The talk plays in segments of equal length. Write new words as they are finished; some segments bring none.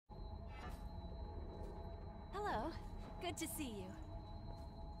Good to see you.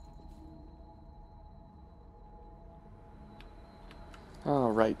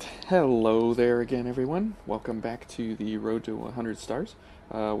 Alright, hello there again everyone. Welcome back to the Road to 100 Stars,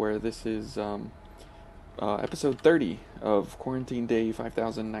 where this is episode 30 of Quarantine Day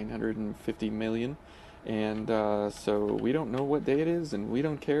 5,950 million. And so we don't know what day it is, and we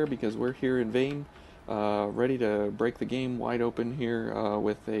don't care because we're here in vain, ready to break the game wide open here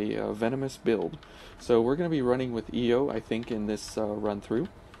with a venomous build. So we're going to be running with EO, I think, in this run-through.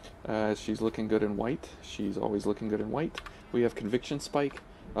 She's looking good in white. She's always looking good in white. We have Conviction Spike.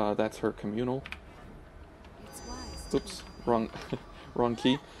 That's her communal. Oops, wrong, wrong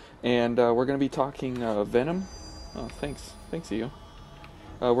key. And we're going to be talking Venom. Oh, thanks, EO.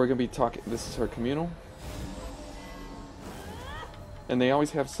 We're going to be talking. This is her communal. And they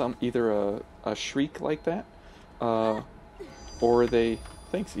always have some either a shriek like that, or they.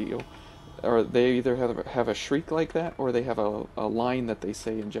 Thanks, EO. Or they either have a shriek like that, or they have a line that they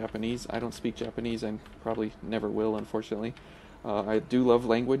say in Japanese. I don't speak Japanese, and probably never will, unfortunately. I do love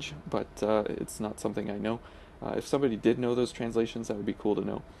language, but it's not something I know. If somebody did know those translations, that would be cool to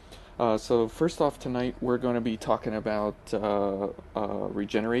know. So first off tonight, we're going to be talking about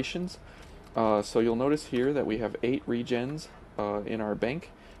regenerations. So you'll notice here that we have 8 regens in our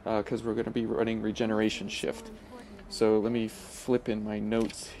bank, because we're going to be running Regeneration Shift. So let me flip in my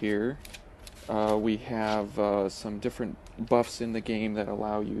notes here. We have some different buffs in the game that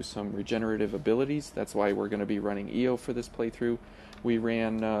allow you some regenerative abilities. That's why we're going to be running EO for this playthrough. We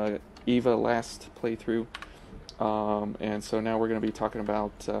ran Eva last playthrough, and so now we're going to be talking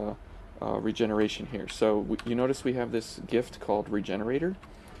about regeneration here. So you notice we have this gift called Regenerator.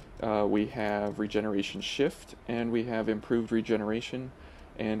 We have Regeneration Shift, and we have Improved Regeneration,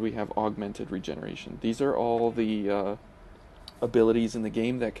 and we have Augmented Regeneration. These are all the abilities in the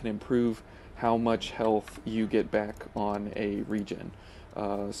game that can improve how much health you get back on a regen.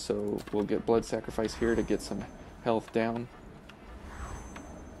 So we'll get blood sacrifice here to get some health down.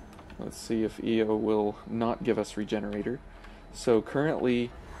 Let's see if EO will not give us regenerator. So currently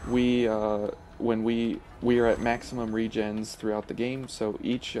we when we are at maximum regens throughout the game, so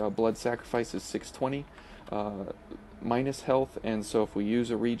each blood sacrifice is 620 minus health, and so if we use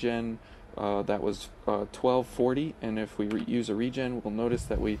a regen, that was 1240, and if we use a regen, we'll notice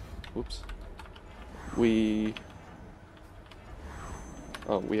that we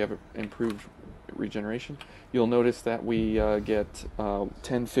have improved regeneration. You'll notice that we get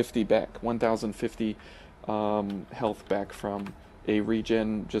 1050 back, 1050 health back from a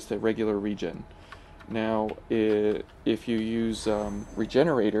regen, just a regular regen. Now, if you use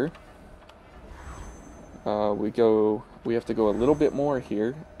Regenerator, we have to go a little bit more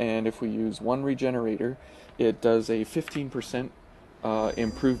here, and if we use one Regenerator, it does a 15%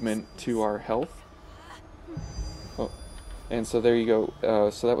 improvement to our health. Oh, and so there you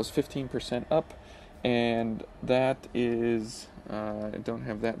go. So that was 15% up, and that is, I don't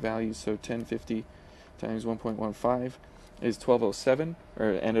have that value, so 1050 times 1.15 is 1207,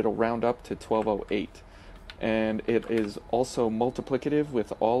 and it'll round up to 1208. And it is also multiplicative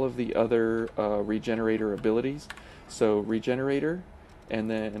with all of the other Regenerator abilities. So Regenerator, and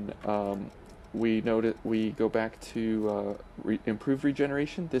then we go back to improved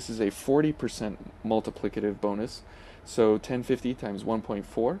regeneration. This is a 40% multiplicative bonus, so 1050 times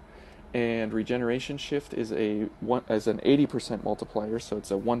 1.4. And Regeneration Shift is an 80% multiplier, so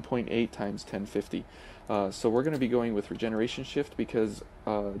it's a 1.8 times 1050. So we're going to be going with Regeneration Shift because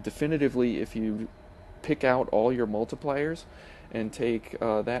definitively, if you pick out all your multipliers and take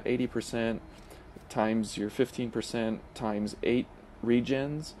that 80% times your 15% times 8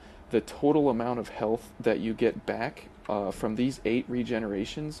 regens, the total amount of health that you get back from these 8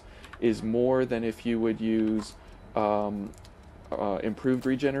 regenerations is more than if you would use improved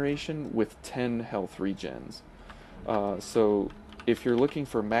regeneration with 10 health regens. So if you're looking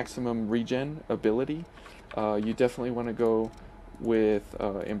for maximum regen ability, you definitely want to go with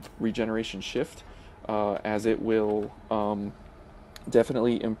Regeneration Shift, as it will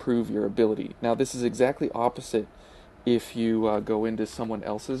definitely improve your ability. Now this is exactly opposite if you go into someone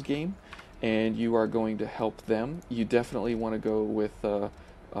else's game and you are going to help them. You definitely want to go with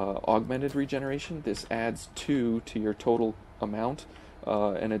Augmented Regeneration. This adds 2 to your total amount,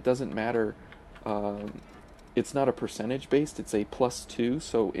 and it doesn't matter, it's not a percentage based, it's a +2,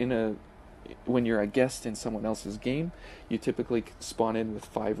 so when you're a guest in someone else's game, you typically spawn in with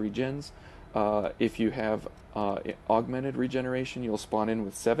 5 regens. If you have Augmented Regeneration, you'll spawn in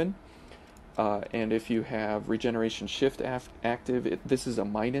with 7. And if you have Regeneration Shift active, this is a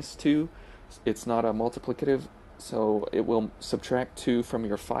 -2. It's not a multiplicative, so it will subtract 2 from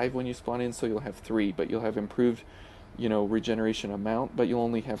your 5 when you spawn in, so you'll have 3, but you'll have improved regeneration amount, but you'll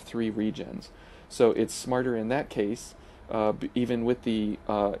only have 3 regens. So it's smarter in that case, even with the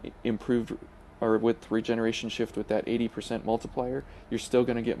improved, or with Regeneration Shift with that 80% multiplier, you're still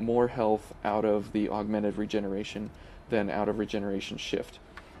going to get more health out of the Augmented Regeneration than out of Regeneration Shift.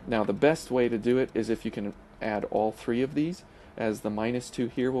 Now the best way to do it is if you can add all 3 of these, as the -2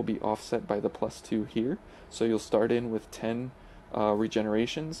 here will be offset by the +2 here. So you'll start in with 10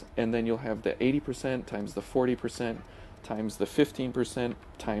 regenerations, and then you'll have the 80% times the 40% times the 15%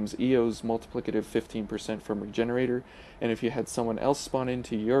 times EO's multiplicative 15% from Regenerator. And if you had someone else spawn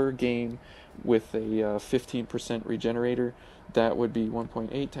into your game with a 15% Regenerator, that would be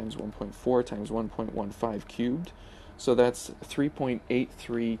 1.8 times 1.4 times 1.15 cubed. So that's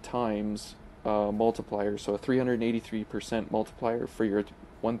 3.83 times multiplier, so a 383% multiplier for your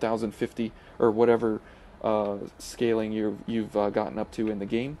 1050 or whatever scaling you've gotten up to in the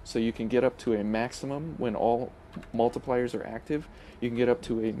game. So you can get up to a maximum when all multipliers are active. You can get up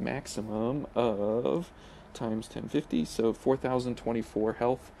to a maximum of times 1050, so 4024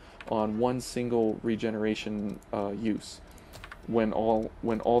 health on one single regeneration use when all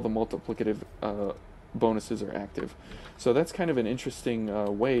the multiplicative bonuses are active. So that's kind of an interesting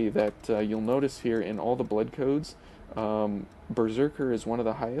way that you'll notice here in all the blood codes. Berserker is one of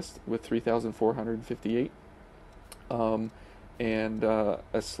the highest with 3,458, and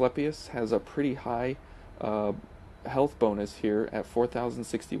Asclepius has a pretty high health bonus here at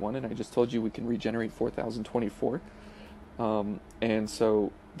 4,061, and I just told you we can regenerate 4,024, and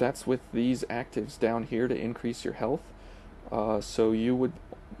so that's with these actives down here to increase your health. So you would,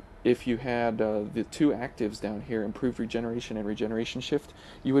 if you had the 2 actives down here, improved regeneration and regeneration shift,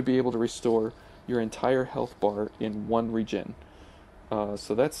 you would be able to restore your entire health bar in 1 regen.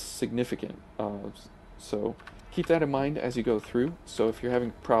 So that's significant. So keep that in mind as you go through. So if you're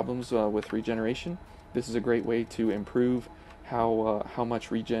having problems with regeneration, this is a great way to improve how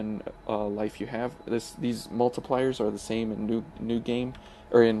much regen life you have. These multipliers are the same in new game,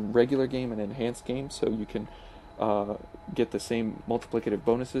 or in regular game and enhanced game, so you can get the same multiplicative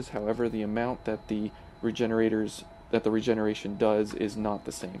bonuses. However, the amount that the regeneration does is not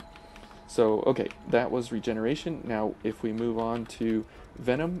the same. So okay, that was regeneration. Now if we move on to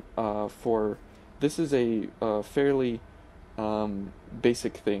Venom, this is a fairly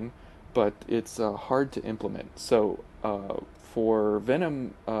basic thing, but it's hard to implement. So for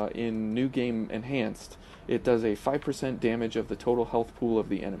Venom in New Game Enhanced, it does a 5% damage of the total health pool of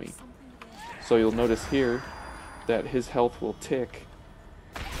the enemy. So you'll notice here that his health will tick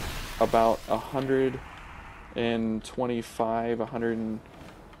about 125,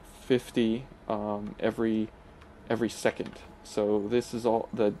 150 every second. So this is all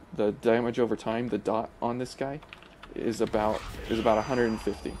the damage over time. The dot on this guy is about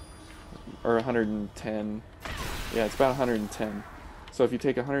 150 or 110. Yeah, it's about 110. So if you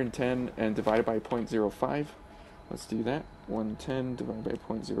take 110 and divide it by 0.05, let's do that. 110 divided by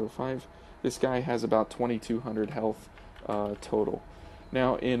 0.05. This guy has about 2,200 health total.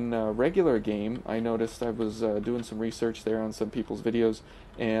 Now in regular game, I noticed I was doing some research there on some people's videos,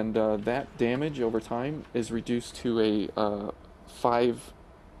 and that damage over time is reduced to a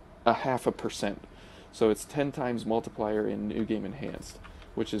 0.5%. So it's 10 times multiplier in New Game Enhanced,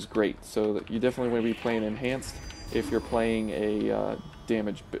 which is great. So you definitely want to be playing Enhanced if you're playing a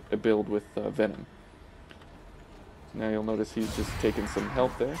damage build with Venom. Now you'll notice he's just taking some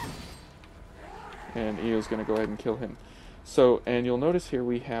health there, and Eo's going to go ahead and kill him. So, and you'll notice here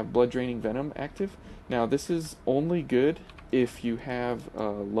we have Blood-Draining Venom active. Now this is only good if you have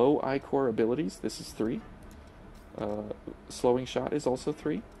low I-Core abilities. This is 3. Slowing Shot is also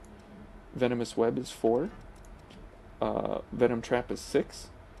 3. Venomous Web is 4. Venom Trap is 6.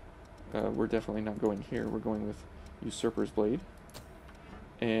 We're definitely not going here. We're going with Usurper's Blade.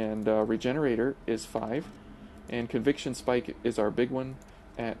 And Regenerator is 5. And Conviction Spike is our big one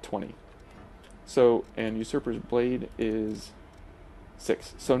at 20. So, and Usurper's Blade is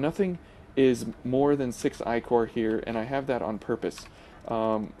 6. So nothing is more than 6 I-Core here, and I have that on purpose.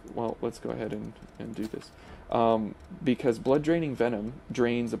 Well, let's go ahead and do this. Because Blood-Draining Venom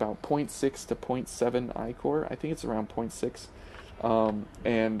drains about 0.6 to 0.7 I-Core. I think it's around 0.6.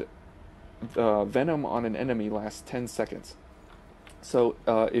 And Venom on an enemy lasts 10 seconds. So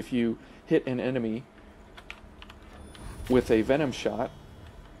if you hit an enemy with a Venom shot,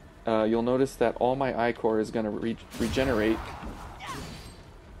 you'll notice that all my I-Core is going to regenerate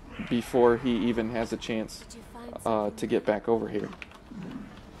before he even has a chance to get back over here.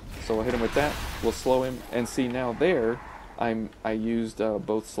 So we'll hit him with that, we'll slow him, and see now there, I used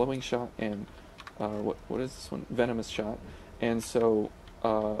both Slowing Shot and, what is this one? Venomous Shot. And so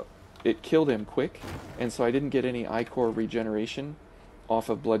it killed him quick, and so I didn't get any Ichor regeneration off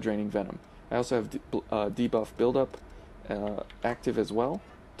of Blood-Draining Venom. I also have debuff buildup active as well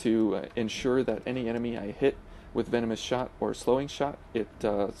to ensure that any enemy I hit with Venomous Shot or Slowing Shot, it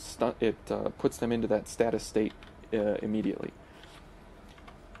puts them into that status state immediately.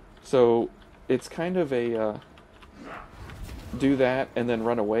 So it's kind of a do that and then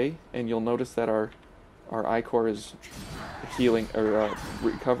run away, and you'll notice that our Ichor is healing or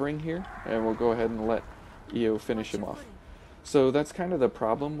recovering here, and we'll go ahead and let EO finish him off. So that's kind of the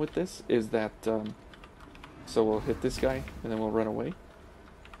problem with this, is that so we'll hit this guy and then we'll run away,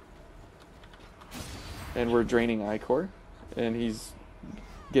 and we're draining Ichor, and he's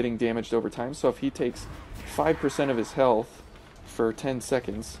getting damaged over time. So if he takes 5% of his health for 10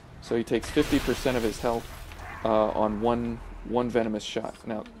 seconds, so he takes 50% of his health on one venomous shot.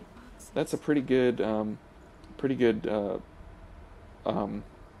 Now that's a pretty good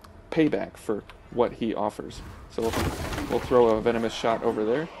payback for what he offers. So we'll throw a venomous shot over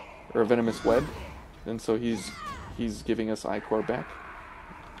there, or a venomous web, and so he's giving us Ichor back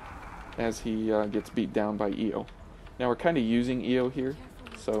as he gets beat down by EO. Now we're kind of using EO here,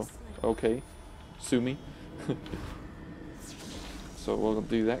 so okay, sue me. So we'll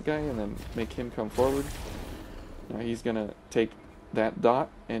do that guy and then make him come forward. Now he's gonna take that dot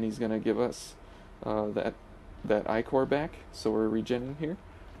and he's gonna give us that Ichor back, so we're regenning here.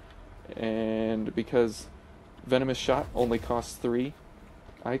 And because Venomous Shot only costs 3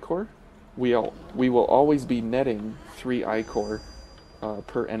 Ichor, we will always be netting 3 Ichor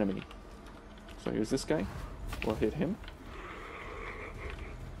per enemy. So here's this guy. We'll hit him.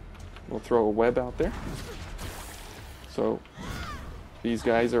 We'll throw a web out there. So these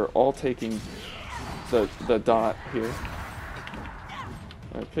guys are all taking the dot here.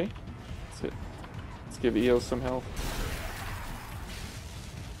 Okay, that's it. Let's give EO some health.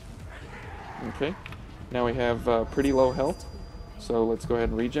 Okay, now we have pretty low health, so let's go ahead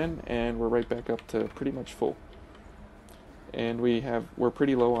and regen, and we're right back up to pretty much full. And we're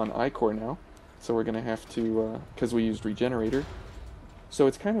pretty low on Ichor now, so we're gonna have to, because we used Regenerator. So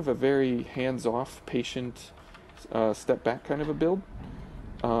it's kind of a very hands-off, patient, step back kind of a build.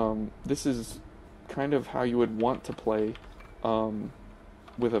 This is kind of how you would want to play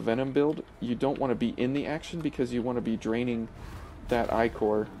with a Venom build. You don't want to be in the action because you want to be draining that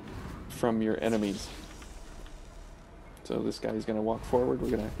Ichor from your enemies. So this guy's going to walk forward. We're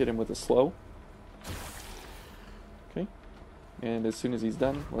going to hit him with a slow. Okay. And as soon as he's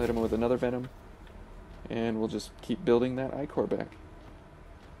done, we'll hit him with another Venom. And we'll just keep building that Ichor back.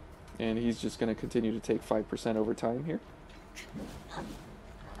 And he's just going to continue to take 5% over time here.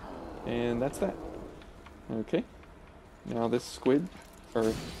 And that's that. Okay. Now this squid, or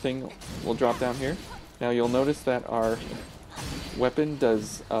thing, will drop down here. Now you'll notice that our weapon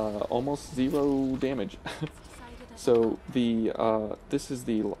does almost 0 damage. So this is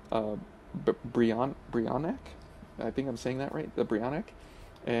the Brionac. I think I'm saying that right. The Brionac,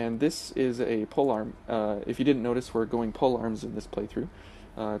 and this is a polearm. If you didn't notice, we're going polearms in this playthrough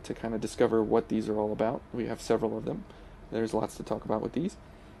to kind of discover what these are all about. We have several of them. There's lots to talk about with these.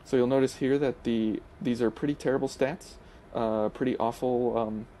 So you'll notice here that these are pretty terrible stats. Pretty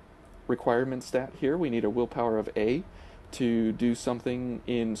awful requirement stat here. We need a willpower of A to do something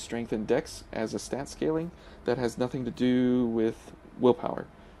in strength and dex as a stat scaling that has nothing to do with willpower.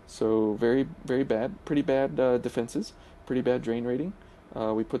 So very, very bad. Pretty bad defenses. Pretty bad drain rating.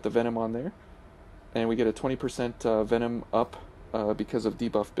 We put the Venom on there, and we get a 20% Venom up because of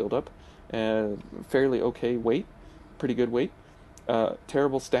debuff buildup. Fairly okay weight. Pretty good weight.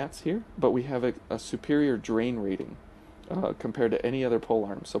 Terrible stats here, but we have a superior drain rating compared to any other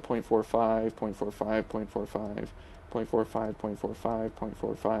polearm. So 0.45, 0.45, 0.45, 0.45, 0.45,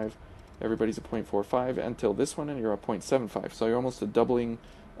 0.45. Everybody's a 0.45 until this one, and you're a 0.75. So you're almost a doubling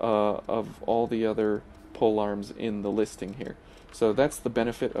of all the other polearms in the listing here. So that's the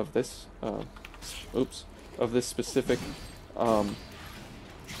benefit of this. Of this specific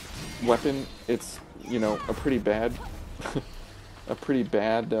weapon. It's, you know, a pretty bad. A pretty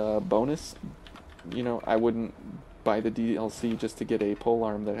bad bonus. You know, I wouldn't buy the DLC just to get a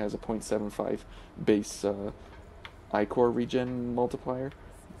polearm that has a 0.75 base Ichor regen multiplier,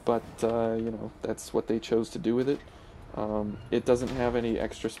 but you know, that's what they chose to do with it. It doesn't have any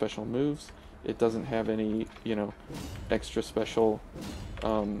extra special moves. It doesn't have any, you know, extra special,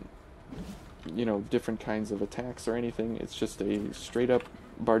 you know, different kinds of attacks or anything. It's just a straight up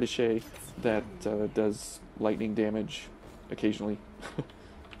Bardichet that does lightning damage occasionally.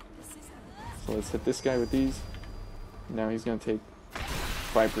 So let's hit this guy with these. Now he's going to take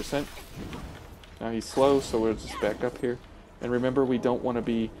 5%. Now he's slow, so we'll just back up here. And remember, we don't want to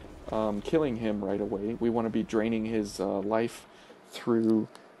be killing him right away. We want to be draining his life through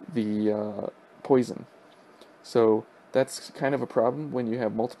the poison. So that's kind of a problem when you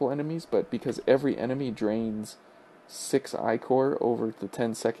have multiple enemies, but because every enemy drains 6 ichor over the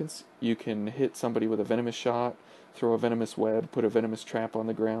 10 seconds, you can hit somebody with a venomous shot, throw a venomous web, put a venomous trap on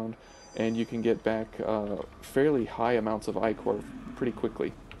the ground, and you can get back fairly high amounts of ichor pretty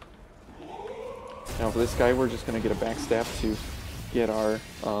quickly. Now for this guy, we're just going to get a backstab to get our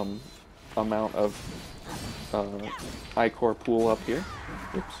amount of ichor pool up here.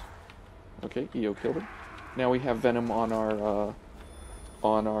 Oops. Okay, EO killed him. Now we have venom on our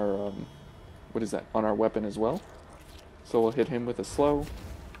what is that? On our weapon as well. So we'll hit him with a slow,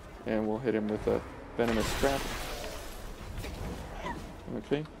 and we'll hit him with a venomous trap.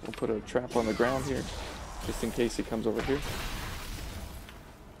 Okay, we'll put a trap on the ground here, just in case he comes over here.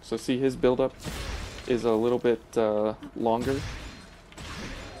 So see, his buildup is a little bit longer.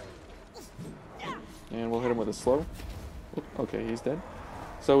 And we'll hit him with a slow. Oop, okay, he's dead.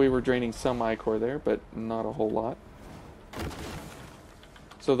 So we were draining some ichor there, but not a whole lot.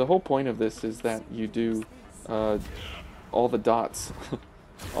 So the whole point of this is that you do all the dots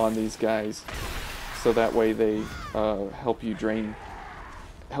on these guys, so that way they help you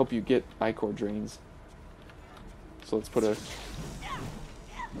get ichor drains. So let's put a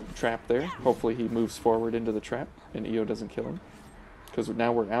trap there. Hopefully he moves forward into the trap and EO doesn't kill him, because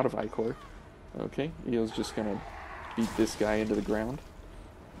now we're out of ichor. Okay, EO's just gonna beat this guy into the ground.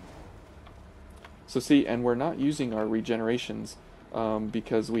 So see, and we're not using our regenerations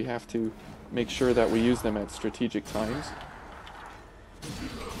because we have to make sure that we use them at strategic times.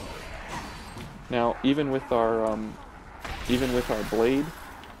 Now, even with our blade,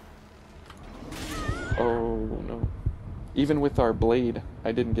 oh no, even with our blade,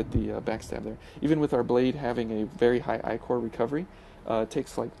 I didn't get the backstab there. Even with our blade having a very high ichor recovery, it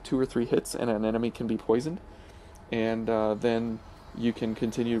takes like 2 or 3 hits, and an enemy can be poisoned, and then you can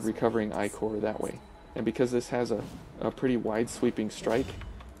continue recovering ichor that way. And because this has a pretty wide sweeping strike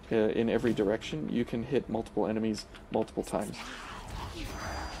in every direction, you can hit multiple enemies multiple times.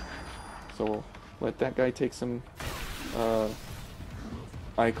 So we'll let that guy take some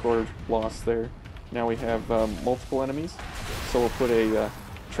ichor loss there. Now we have multiple enemies, so we'll put a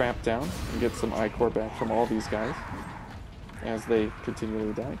trap down and get some ichor back from all these guys as they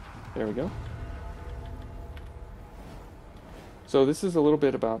continually die. There we go. So this is a little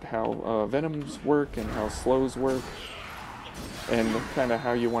bit about how venoms work and how slows work, and kind of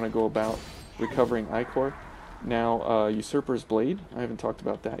how you want to go about recovering ichor. Now, Usurper's Blade, I haven't talked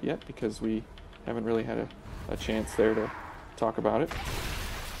about that yet because we haven't really had a chance there to talk about it.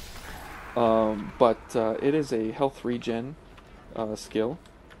 But it is a health regen skill.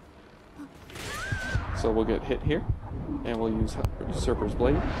 So we'll get hit here, and we'll use Usurper's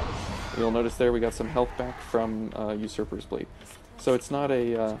Blade. You'll notice there we got some health back from Usurper's Blade. So it's not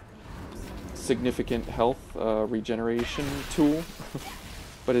a significant health regeneration tool,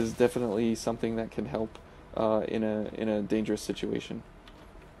 but is definitely something that can help in a dangerous situation.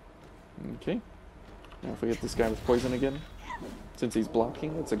 Okay. Now if we hit this guy with poison again, since he's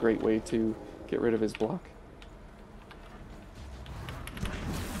blocking, it's a great way to get rid of his block.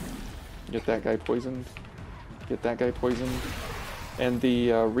 Get that guy poisoned. Get that guy poisoned. And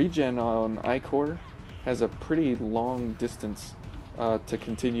the regen on ichor has a pretty long distance to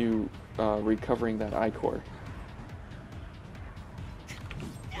continue recovering that ichor.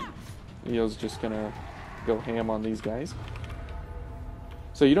 EO's just gonna go ham on these guys.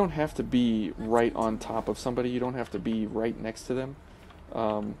 So you don't have to be right on top of somebody, you don't have to be right next to them.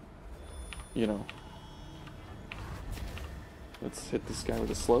 You know. Let's hit this guy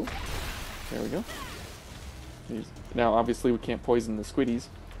with a slow. There we go. Now obviously we can't poison the squiddies.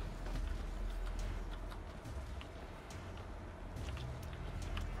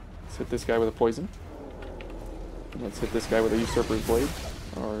 Let's hit this guy with a poison. Let's hit this guy with a Usurper's Blade.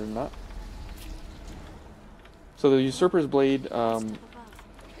 Or not. So the Usurper's Blade,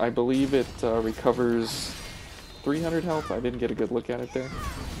 I believe it recovers 300 health. I didn't get a good look at it there.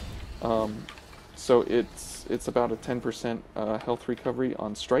 So it's about a 10% health recovery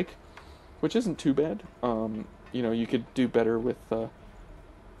on strike, which isn't too bad. You know, you could do better with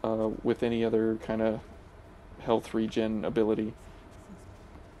any other kind of health regen ability,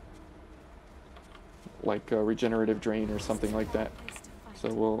 like regenerative drain or something like that.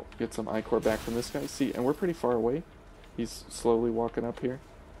 So we'll get some ichor back from this guy. See, and we're pretty far away. He's slowly walking up here,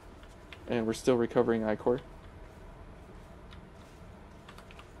 and we're still recovering ichor.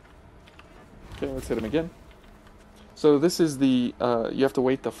 Okay, let's hit him again. So this is the, you have to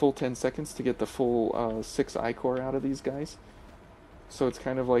wait the full 10 seconds to get the full 6 ichor out of these guys. so it's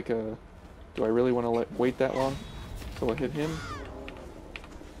kind of like a, do I really want to wait that long? So we'll hit him.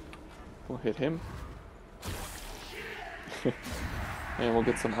 We'll hit him. And we'll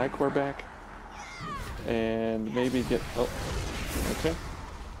get some ichor back. And maybe get, oh, okay.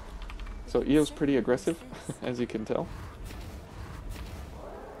 So Eo's pretty aggressive, as you can tell.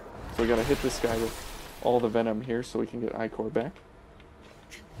 So we gotta hit this guy with all the venom here so we can get ichor back.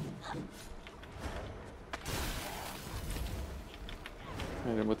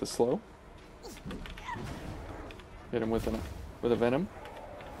 Hit him with the slow. Hit him with a venom.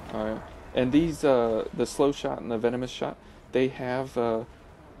 And these the slow shot and the venomous shot, they have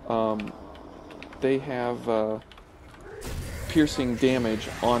piercing damage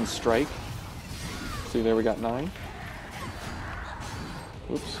on strike. See, there we got 9.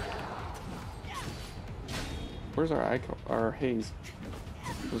 Oops. Where's our haze?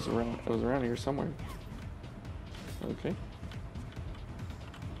 It was around here somewhere. Okay.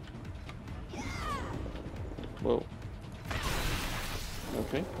 Whoa.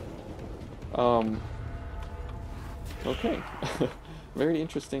 Okay. Okay. Very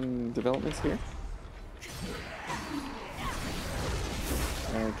interesting developments here.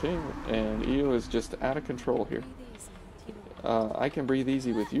 Okay, and Eo is just out of control here. I can breathe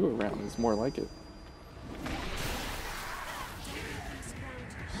easy with you around, is more like it.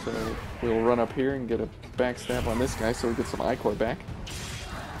 So we'll run up here and get a backstab on this guy so we get some ichor back.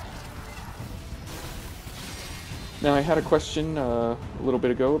 Now, I had a question a little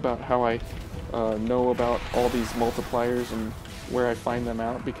bit ago about how I know about all these multipliers and where I find them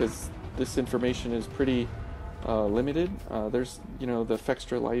out, because this information is pretty limited. There's, you know, the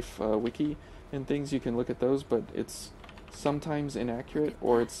Fextra Life wiki and things, you can look at those, but it's sometimes inaccurate,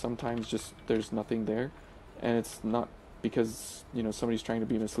 or it's sometimes just there's nothing there, and it's not because, you know, somebody's trying to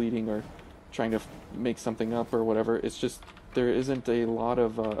be misleading or trying to make something up or whatever. It's just there isn't a lot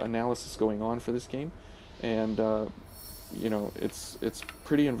of analysis going on for this game, and you know, it's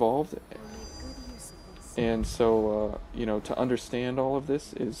pretty involved, and so you know, to understand all of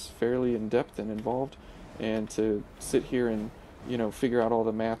this is fairly in-depth and involved, and to sit here and, you know, figure out all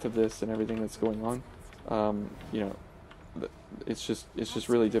the math of this and everything that's going on, you know, it's just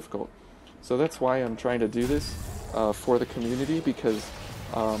really difficult. So that's why I'm trying to do this for the community, because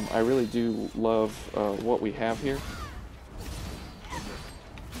I really do love what we have here.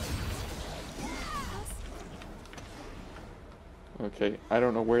 Okay, I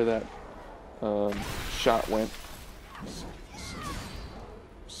don't know where that shot went.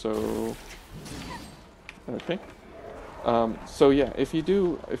 So okay. So yeah, if you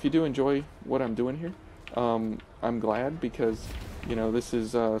do enjoy what I'm doing here, I'm glad, because, you know, this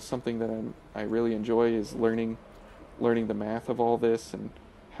is something that I really enjoy, is learning the math of all this and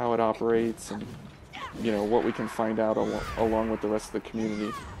how it operates, and, you know, what we can find out along with the rest of the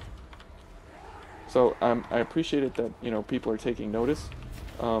community. So I appreciate it that, you know, people are taking notice.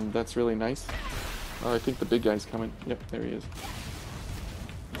 That's really nice. I think the big guy's coming. Yep, there he is.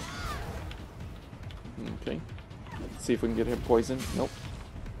 Okay. Let's see if we can get him poisoned. Nope.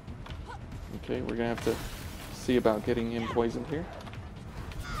 Okay, we're gonna have to see about getting him poisoned here.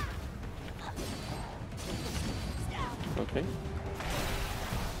 Okay.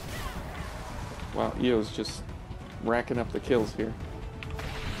 Wow, Eo's just racking up the kills here.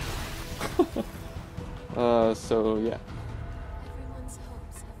 So yeah.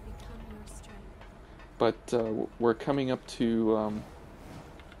 But we're coming up to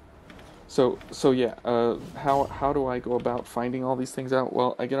so yeah, how do I go about finding all these things out?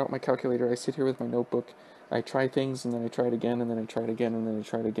 Well, I get out my calculator, I sit here with my notebook, I try things, and then I try it again, and then I try it again, and then I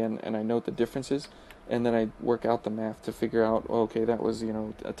try it again, and I note the differences, and then I work out the math to figure out, okay, that was, you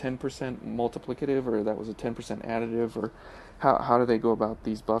know, a 10% multiplicative, or that was a 10% additive, or how do they go about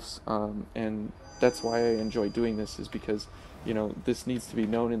these buffs? And that's why I enjoy doing this, is because, you know, this needs to be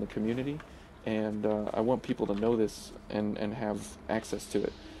known in the community, and I want people to know this and have access to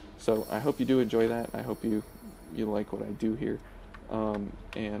it. So I hope you do enjoy that. I hope you like what I do here.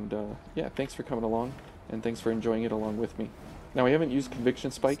 Yeah, thanks for coming along, and thanks for enjoying it along with me. Now, I haven't used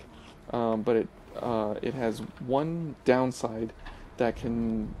Conviction Spike, but it has one downside that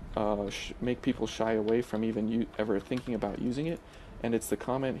can make people shy away from even ever thinking about using it, and it's the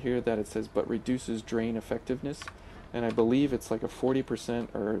comment here that it says, but reduces drain effectiveness, and I believe it's like a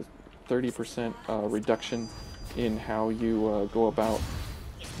 40% or 30% reduction in how you go about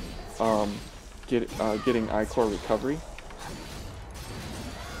getting ichor recovery.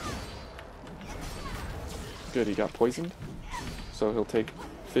 Good, he got poisoned, so he'll take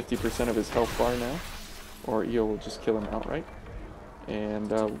 50% of his health bar now, or Eo will just kill him outright.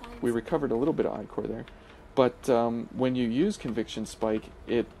 And we recovered a little bit of ichor there. But when you use Conviction Spike,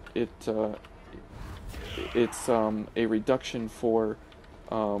 it's a reduction for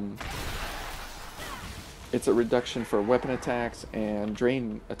it's a reduction for weapon attacks and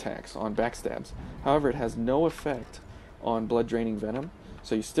drain attacks on backstabs. However, it has no effect on Blood-Draining Venom,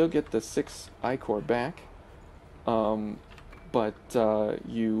 so you still get the 6 ichor back, but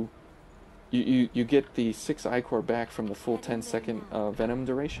you get the 6 ichor back from the full 10-second Venom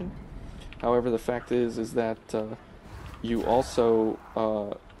duration. However, the fact is that you also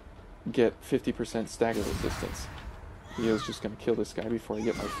get 50% stagger resistance. I was just going to kill this guy before I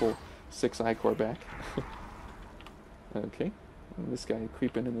get my full 6 ichor back. Okay, and this guy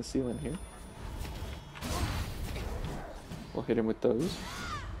creeping in the ceiling here. We'll hit him with those.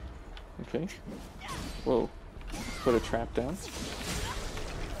 Okay. Whoa. Let's put a trap down.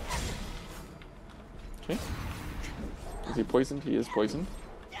 Okay. Is he poisoned? He is poisoned.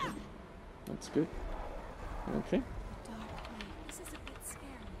 That's good. Okay.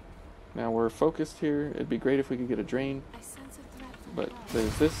 Now we're focused here. It'd be great if we could get a drain. But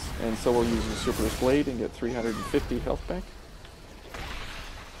there's this, and so we'll use Usurper's Blade and get 350 health back.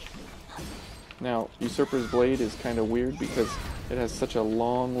 Now, Usurper's Blade is kind of weird because it has such a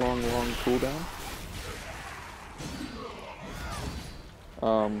long cooldown.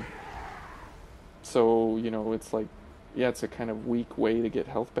 So, you know, it's like, yeah, it's a kind of weak way to get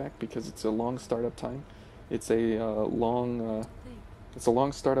health back because it's a long startup time. It's a long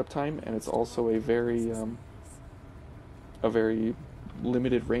startup time, and it's also a very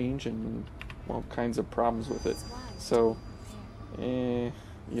limited range and all kinds of problems with it. So, you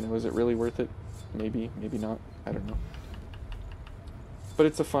know, is it really worth it? Maybe, maybe not. I don't know. But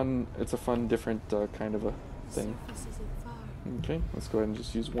it's a fun, different kind of a thing. Okay, let's go ahead and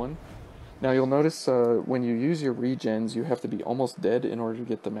just use one. Now you'll notice when you use your regens, you have to be almost dead in order to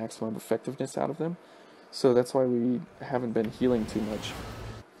get the maximum effectiveness out of them. So that's why we haven't been healing too much.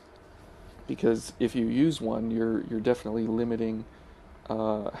 Because if you use one, you're definitely limiting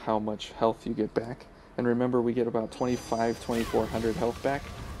how much health you get back. And remember, we get about 2,400 health back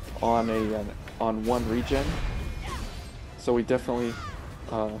on on one regen. So we definitely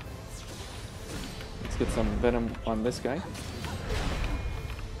let's get some venom on this guy.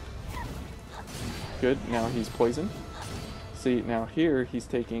 Good. Now he's poisoned. See, now here he's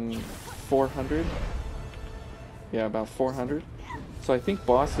taking 400. Yeah, about 400. So I think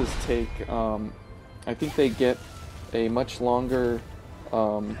bosses take, I think they get a much longer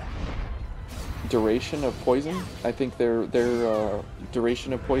duration of poison. I think their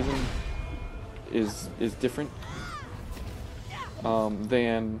duration of poison is different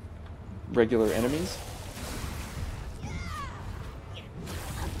than regular enemies.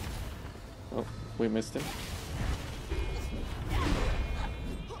 Oh, we missed him.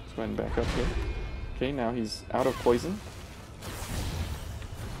 Let's go ahead and back up here. Okay, now he's out of poison.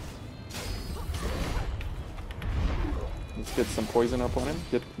 Let's get some poison up on him.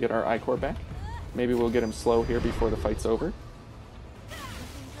 Get our ichor back. Maybe we'll get him slow here before the fight's over.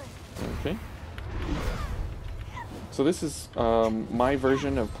 Okay. So this is my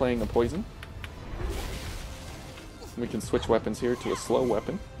version of playing a poison. We can switch weapons here to a slow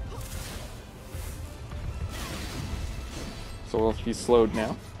weapon. So he's slowed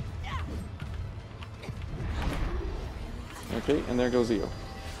now. Okay, and there goes Eo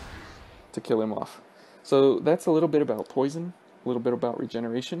to kill him off. So that's a little bit about poison, a little bit about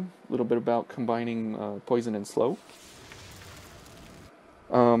regeneration, a little bit about combining poison and slow.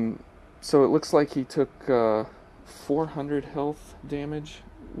 So it looks like he took 400 health damage,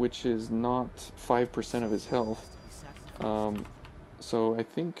 which is not 5% of his health. So I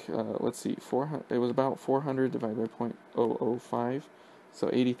think, let's see, 400, it was about 400 divided by 0.005, so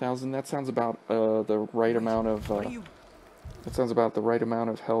 80,000. That sounds about the right amount of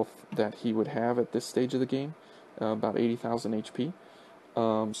health that he would have at this stage of the game, about 80,000 HP.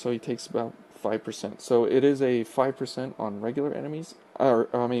 So he takes about 5%. So it is a 5% on regular enemies.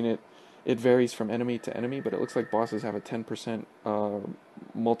 I mean, it varies from enemy to enemy, but it looks like bosses have a 10%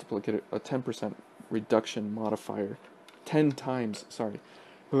 multiplicative, a 10% reduction modifier. 10 times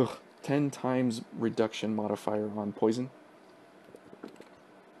reduction modifier on poison.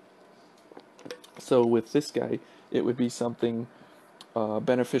 So with this guy, it would be something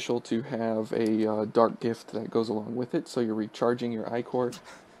beneficial to have a dark gift that goes along with it. So you're recharging your ichor.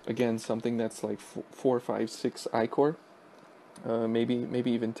 Again, something that's like 4, 5, 6 ichor,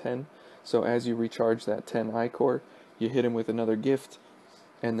 maybe even 10. So as you recharge that 10 ichor, you hit him with another gift,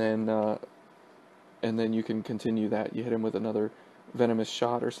 and then you can continue that. You hit him with another venomous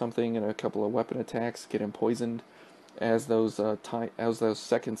shot or something, and a couple of weapon attacks, get him poisoned, as those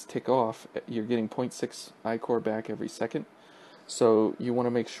seconds tick off, you're getting 0.6 ichor back every second. So you want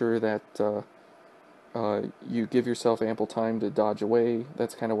to make sure that you give yourself ample time to dodge away.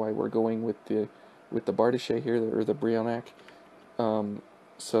 That's kind of why we're going with the Bardache here, or the Brionac,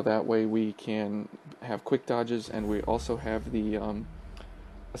 so that way we can have quick dodges, and we also have the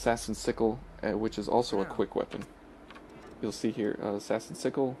Assassin's Sickle, which is also a quick weapon. You'll see here Assassin's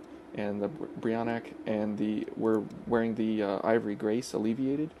Sickle and the Brionac, and we're wearing the Ivory Grace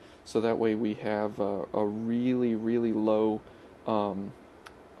Alleviated, so that way we have a really, really low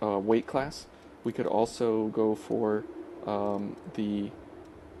weight class. We could also go for the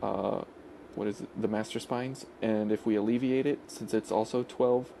the Master Spines, and if we alleviate it, since it's also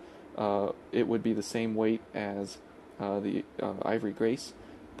 12, it would be the same weight as the Ivory Grace,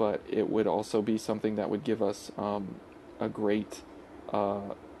 but it would also be something that would give us a great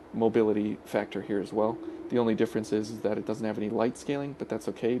mobility factor here as well. The only difference is that it doesn't have any light scaling, but that's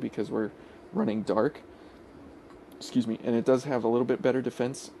okay because we're running dark. Excuse me, and it does have a little bit better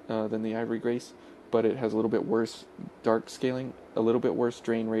defense than the Ivory Grace, but it has a little bit worse dark scaling, a little bit worse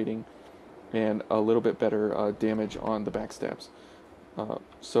drain rating, and a little bit better damage on the backstabs.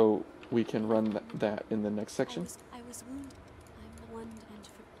 So we can run that in the next section,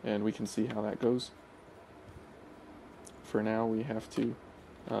 and we can see how that goes. For now, we have to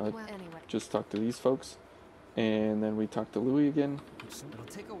just talk to these folks, and then we talk to Louis again,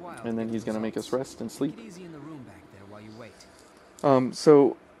 and then he's going to make us rest and sleep.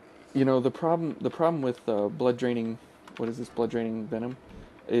 So, you know, the problem with blood-draining, blood-draining venom,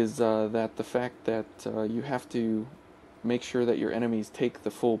 is that the fact that you have to make sure that your enemies take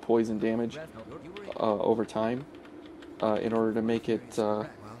the full poison damage over time in order to make it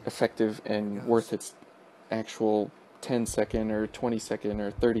effective and worth its actual 10-second or 20-second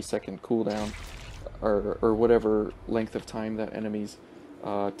or 30-second cooldown, or whatever length of time that enemies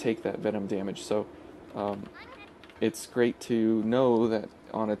take that venom damage. So it's great to know that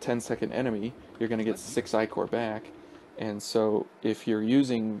on a 10-second enemy, you're going to get 6 ichor back, and so if you're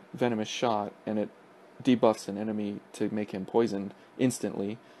using Venomous Shot and it debuffs an enemy to make him poisoned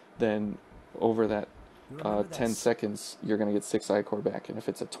instantly, then over that 10 seconds, you're going to get 6 ichor back. And if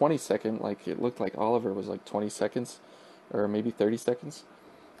it's a 20-second, like it looked like Oliver was like 20 seconds, or maybe 30 seconds,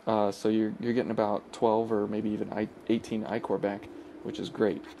 so you're getting about 12 or maybe even 18 ichor back, which is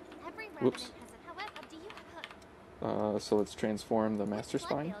great. Whoops. So let's transform the Master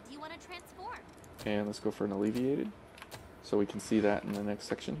Spine, and let's go for an Alleviated, so we can see that in the next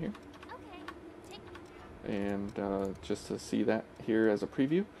section here. And just to see that here as a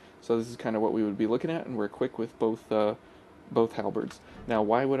preview, so this is kind of what we would be looking at, and we're quick with both halberds. Now,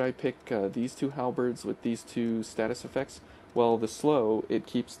 why would I pick these two halberds with these two status effects? Well, the slow, it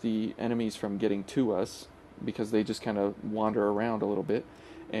keeps the enemies from getting to us because they just kind of wander around a little bit,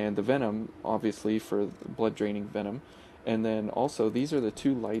 and the venom, obviously, for blood-draining venom. And then also, these are the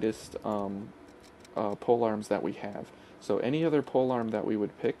two lightest polearms that we have. So any other polearm that we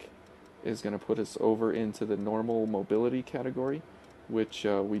would pick is going to put us over into the normal mobility category, which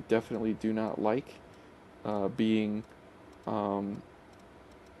we definitely do not like, being,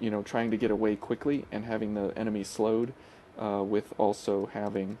 you know, trying to get away quickly and having the enemy slowed, with also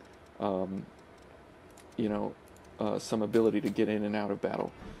having, you know, some ability to get in and out of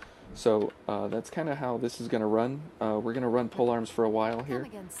battle. So that's kind of how this is going to run. We're going to run polearms for a while here,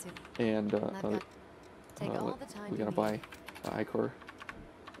 and we're going to buy ichor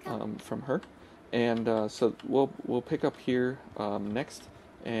from her, and so we'll pick up here next,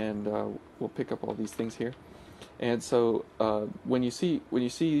 and we'll pick up all these things here. And so when you see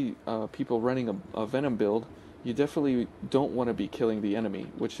people running a venom build, you definitely don't want to be killing the enemy,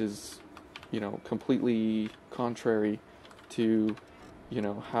 which is, you know, completely contrary to, you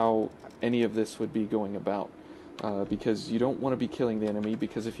know, how any of this would be going about, because you don't want to be killing the enemy,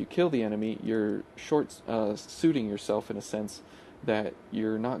 because if you kill the enemy, you're short-suiting yourself in a sense that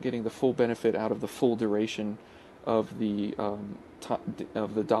you're not getting the full benefit out of the full duration of the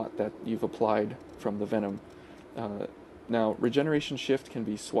dot that you've applied from the venom. Now, Regeneration Shift can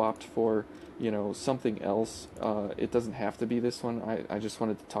be swapped for, you know, something else. It doesn't have to be this one. I just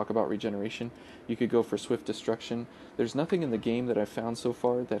wanted to talk about regeneration. You could go for Swift Destruction. There's nothing in the game that I've found so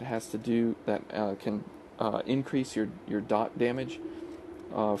far that has to do that can increase your dot damage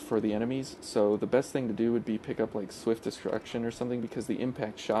for the enemies. So the best thing to do would be pick up like Swift Destruction or something, because the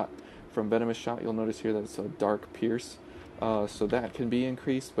impact shot from Venomous Shot, you'll notice here that it's a dark pierce. So that can be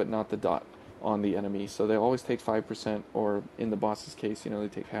increased, but not the dot on the enemy. So they always take 5%, or in the boss's case, you know, they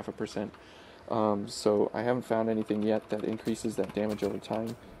take 0.5%. So I haven't found anything yet that increases that damage over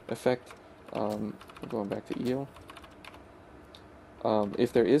time effect. Going back to Eel.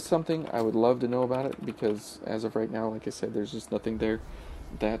 If there is something, I would love to know about it, because as of right now, like I said, there's just nothing there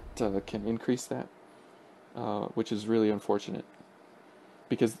that can increase that, which is really unfortunate.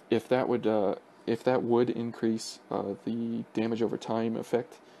 Because if that would increase the damage over time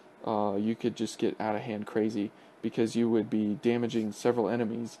effect, you could just get out of hand crazy, because you would be damaging several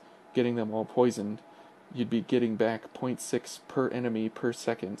enemies, getting them all poisoned. You'd be getting back 0.6 per enemy per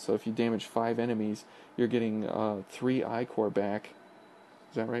second. So if you damage 5 enemies, you're getting 3 I-core back.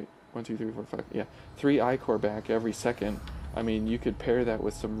 Is that right? 1, 2, 3, 4, 5. Yeah, 3 I-core back every second. I mean, you could pair that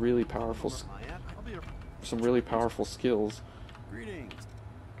with some really powerful skills.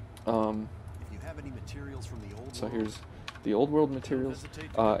 So here's the old world materials,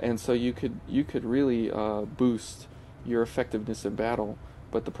 and so you could really boost your effectiveness in battle.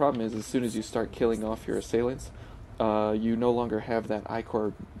 But the problem is, as soon as you start killing off your assailants, you no longer have that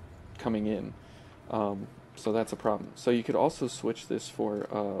I-core coming in. So that's a problem. So you could also switch this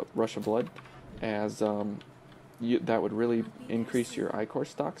for Rush of Blood, as that would really increase your I-core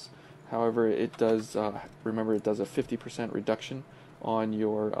stocks. However, it does, remember, it does a 50% reduction on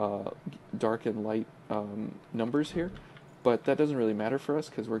your dark and light numbers here. But that doesn't really matter for us,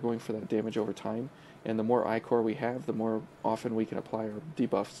 because we're going for that damage over time. And the more I-core we have, the more often we can apply our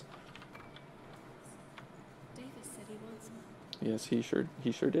debuffs. Davis said he wants one. Yes, he sure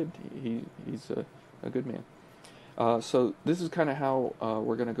did. He's a good man. So this is kind of how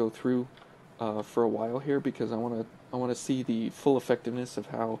we're going to go through for a while here, because I want to see the full effectiveness of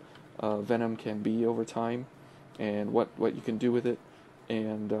how Venom can be over time, and what you can do with it,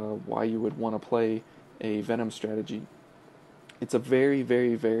 and why you would want to play a Venom strategy. It's a very,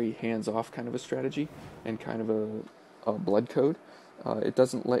 very, very hands-off kind of a strategy, and kind of a blood code. It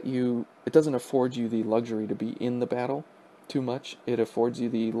doesn't afford you the luxury to be in the battle too much. It affords you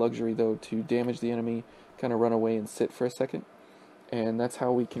the luxury, though, to damage the enemy, kind of run away and sit for a second. And that's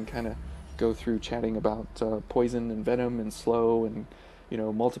how we can kind of go through chatting about poison and venom and slow, and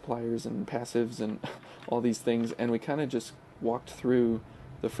multipliers and passives and all these things. And we kind of just walked through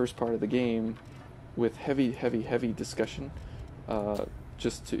the first part of the game with heavy, heavy, heavy discussion,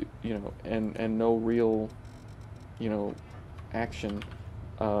 just to and no real action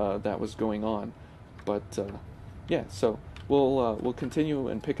that was going on. But yeah, so we'll continue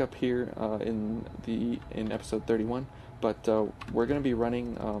and pick up here in episode 31. But we're going to be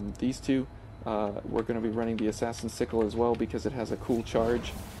running these two. We're going to be running the Assassin Sickle as well, because it has a cool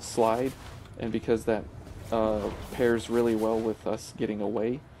charge slide, and because that pairs really well with us getting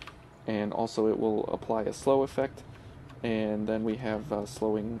away. And also it will apply a slow effect, and then we have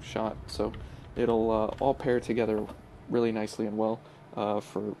slowing shot, so it'll all pair together really nicely and well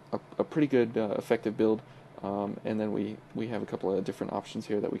for a pretty good effective build. And then we have a couple of different options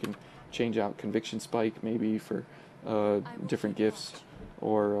here that we can change out Conviction Spike maybe for different gifts,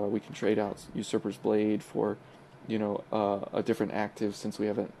 or we can trade out Usurper's Blade for a different active. Since we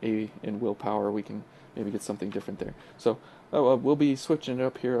have an A in willpower, we can maybe get something different there. So we'll be switching it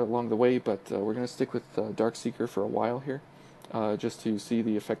up here along the way, but we're going to stick with Darkseeker for a while here, just to see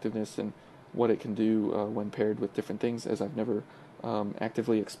the effectiveness and what it can do when paired with different things, as I've never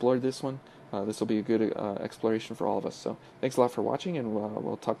actively explored this one. This will be a good exploration for all of us. So thanks a lot for watching, and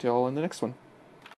we'll talk to you all in the next one.